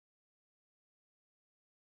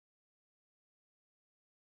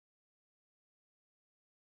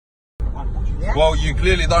Yeah? Well, you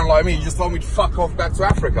clearly don't like me. You just told me to fuck off back to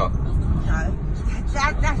Africa. No,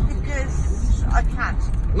 that's because I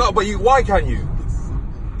can't. No, but why can you?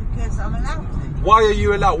 Because I'm allowed to. Why are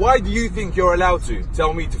you allowed? Why do you think you're allowed to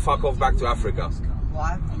tell me to fuck off back to Africa?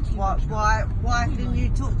 Why didn't you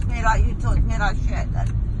talk to me like you talk to me like shit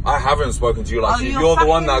then? I haven't spoken to you like shit. You're the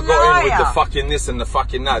one that got in with the fucking this and the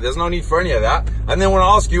fucking that. There's no need for any of that. And then when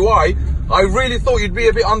I ask you why, I really thought you'd be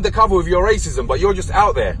a bit undercover with your racism, but you're just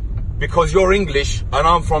out there. Because you're English and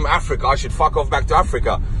I'm from Africa, I should fuck off back to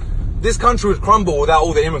Africa. This country would crumble without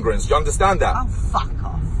all the immigrants. Do you understand that? Oh, fuck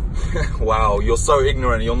off. Wow, you're so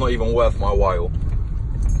ignorant. You're not even worth my while.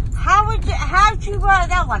 How'd you work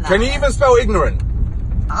that one out? Can you even spell ignorant?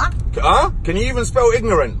 Huh? Huh? Can you even spell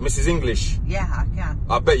ignorant, Mrs. English? Yeah, I can.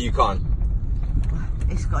 I bet you can't.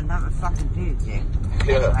 It's got nothing fucking to do with you.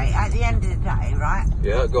 Yeah. Anyway, at the end of the day, right?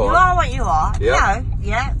 Yeah, go on. You are what you are. Yeah. No,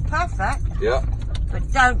 yeah, perfect. Yeah. But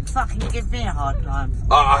don't fucking give me a hard time.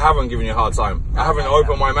 I haven't given you a hard time. I haven't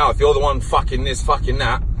opened my mouth. You're the one fucking this, fucking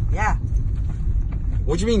that. Yeah.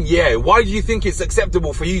 What do you mean, yeah? Why do you think it's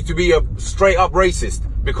acceptable for you to be a straight up racist?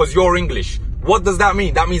 Because you're English. What does that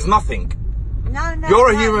mean? That means nothing. No.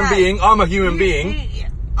 You're a human being. I'm a human being.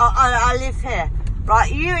 I live here. Right,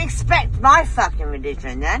 you expect my fucking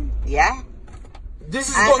religion then? Yeah?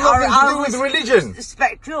 This has got nothing to do with religion.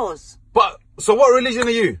 Respect yours. But, so what religion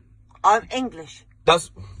are you? I'm English.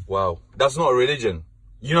 Wow, that's not a religion.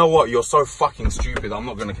 You know what? You're so fucking stupid. I'm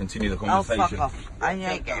not going to continue the conversation. Oh, fuck off. I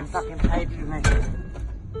ain't getting fucking paid for me.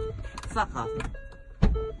 Fuck off.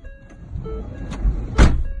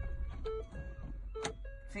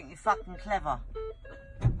 Think you're fucking clever.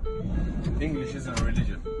 English isn't a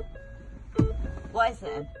religion. What is it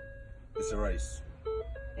then? It's a race.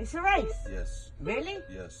 It's a race? Yes. Really?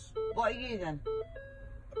 Yes. What are you then?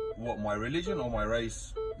 What, my religion or my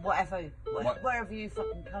race? Whatever. Wherever you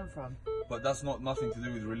fucking come from. But that's nothing to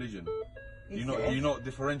do with religion. Yes, You not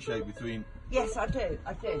differentiate between... Yes, I do.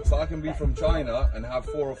 I do. So I can be from China and have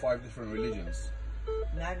 4 or 5 different religions.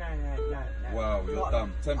 No. Wow, you're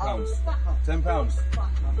dumb. £10. Oh, fuck off. £10. Fuck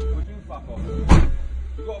off. Would you fuck off?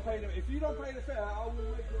 You gotta pay them. If you don't pay the fare, I will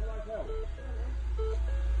make your life hell.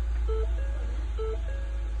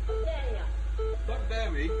 Don't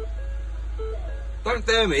dare me. Don't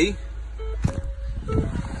dare me.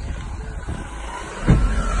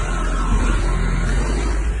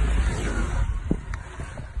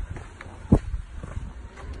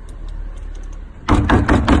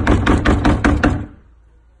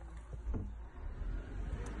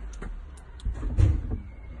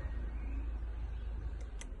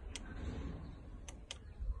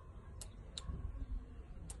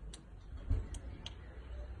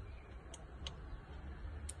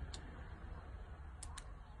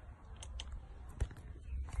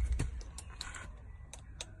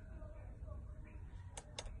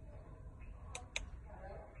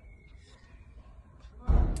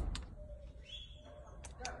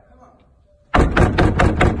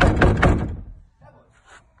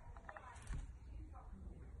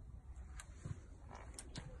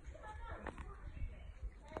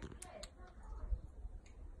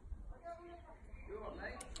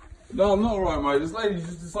 No, I'm not alright, mate. This lady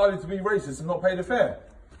just decided to be racist and not pay the fare.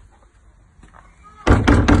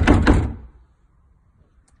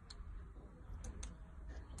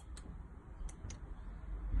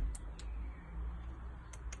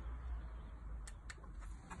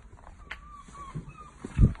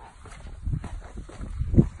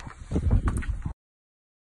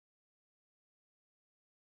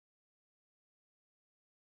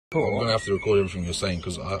 I'm going to have to record everything you're saying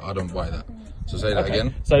because I don't buy that. So say that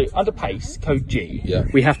again. So under PACE, code G,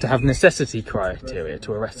 we have to have necessity criteria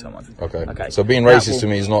to arrest someone. Okay. So being racist to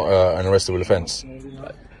me is not an arrestable offence.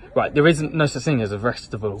 Right, there isn't no such thing as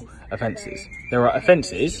arrestable offences. There are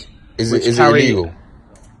offences. Is it illegal?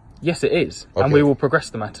 Yes, it is. Okay. And we will progress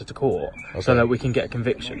the matter to court so that we can get a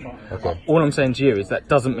conviction. Okay. All I'm saying to you is that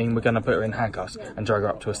doesn't mean we're going to put her in handcuffs and drag her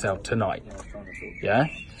up to a cell tonight. Yeah?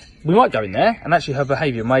 We might go in there and actually her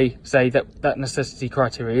behaviour may say that that necessity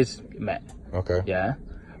criteria is met. Okay. Yeah?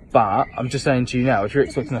 But I'm just saying to you now, if you're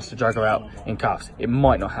expecting us to drag her out in cuffs, it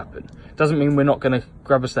might not happen. Doesn't mean we're not going to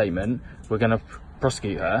grab a statement, we're going to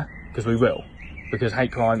prosecute her, because we will. Because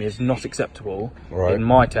hate crime is not acceptable in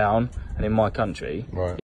my town and in my country.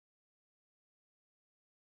 Right.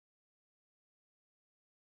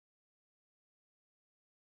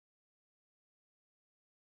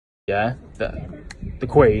 Yeah, the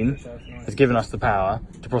Queen has given us the power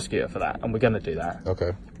to prosecute her for that, and we're going to do that.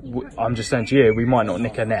 Okay. I'm just saying to you, we might not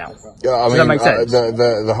nick her now. Yeah, I mean, does that make sense?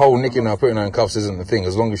 The whole nicking her, putting her in cuffs isn't the thing.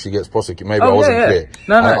 As long as she gets prosecuted. Maybe I wasn't clear.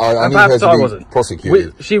 No, I need her to be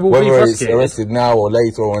prosecuted. She will Whether be prosecuted. it's arrested now or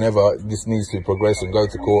later or whenever, this needs to progress and go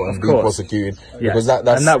to court and be prosecuted. Yeah. Because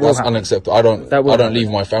that's unacceptable. I don't leave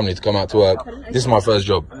my family to come out to work. This is my first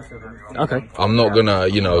job. Okay. I'm not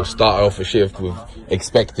gonna, start off a shift with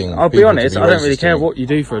expecting. I'll be honest, I don't really care what you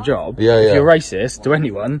do for a job. Yeah, if you're racist to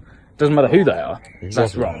anyone, doesn't matter who they are. Exactly.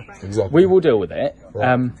 That's wrong. Exactly. We will deal with it.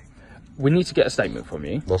 Yeah. We need to get a statement from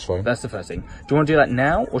you. That's fine. That's the first thing. Do you want to do that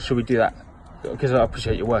now, or should we do that? Because I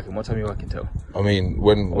appreciate you working. What time are you working till? I mean,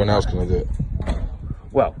 when else can I do it?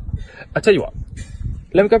 Well, I tell you what.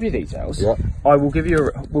 Let me grab your details. Yeah. I will give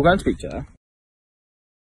you. We'll go and speak to her.